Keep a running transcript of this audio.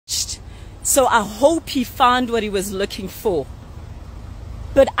So I hope he found what he was looking for.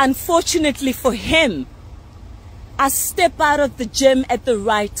 But unfortunately for him, I stepped out of the gym at the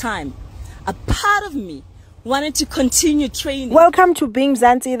right time. A part of me wanted to continue training. Welcome to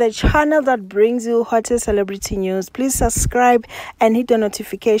BeingMzansi, the channel that brings you hottest celebrity news. Please subscribe and hit the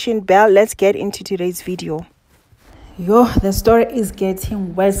notification bell. Let's get into today's video. The story is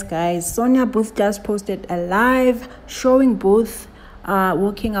getting worse, guys. Sonia Booth just posted a live showing Booth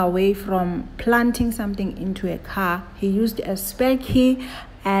walking away from planting something into a car. He used a spare key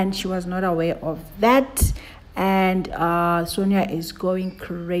and she was not aware of that. And Sonia is going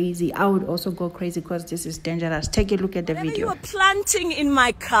crazy. I would also go crazy because this is dangerous. Take a look at the video. You were planting in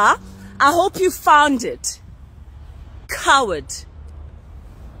my car. I hope you found it. Coward.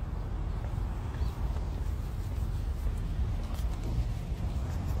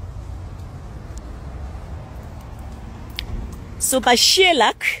 So by sheer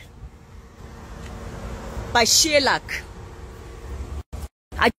luck, I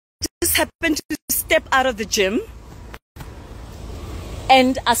just happened to step out of the gym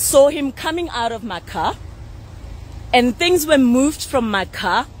and I saw him coming out of my car and things were moved from my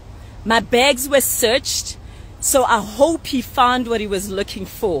car. My bags were searched, so I hope he found what he was looking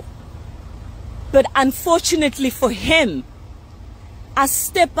for. But unfortunately for him, I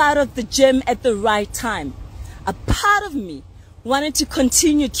stepped out of the gym at the right time. A part of me wanted to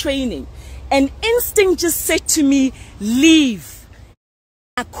continue training, and instinct just said to me, leave.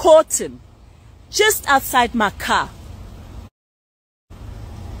 I caught him just outside my car.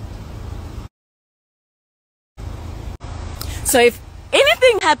 So if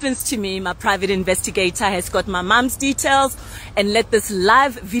anything happens to me, my private investigator has got my mom's details, and let this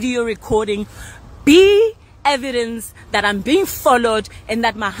live video recording be evidence that I'm being followed and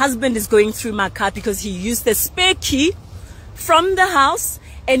that my husband is going through my car because he used the spare key from the house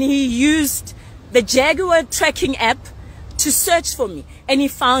and he used the Jaguar tracking app to search for me, and he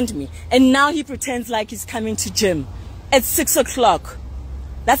found me, and now he pretends like he's coming to gym at 6 o'clock.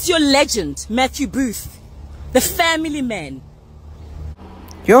 That's your legend, Matthew Booth, the family man.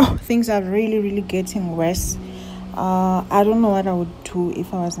 Things are really getting worse. I don't know what I would do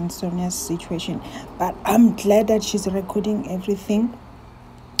if I was in Sonia's situation, but I'm glad that she's recording everything.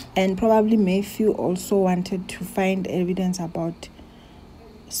 And probably Matthew also wanted to find evidence about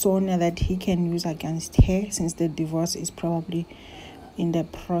Sonia that he can use against her, since the divorce is probably in the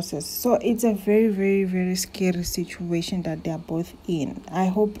process. So it's a very scary situation that they are both in. I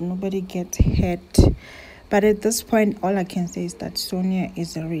hope nobody gets hurt, but at this point all I can say is that Sonia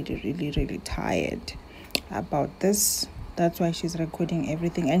is really tired about this. That's why she's recording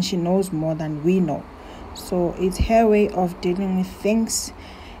everything, and she knows more than we know. So it's her way of dealing with things.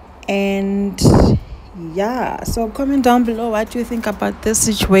 And so comment down below what you think about this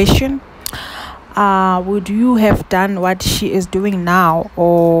situation. Would you have done what she is doing now,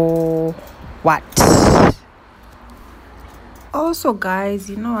 or what? Also, guys,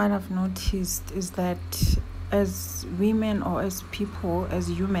 you know what I've noticed is that as women, or as people, as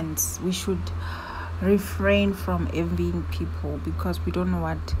humans, we should refrain from envying people because we don't know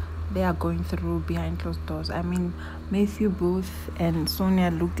what they are going through behind closed doors. I mean, Matthew Booth and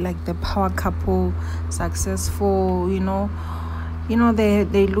Sonia look like the power couple, successful, they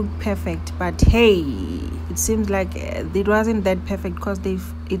look perfect. But hey, it seems like it wasn't that perfect because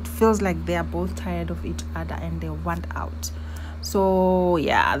it feels like they are both tired of each other and they want out. So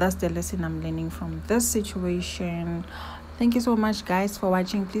yeah, that's the lesson I'm learning from this situation. Thank you so much, guys, for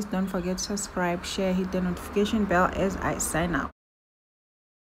watching. Please don't forget to subscribe, share, hit the notification bell as I sign out.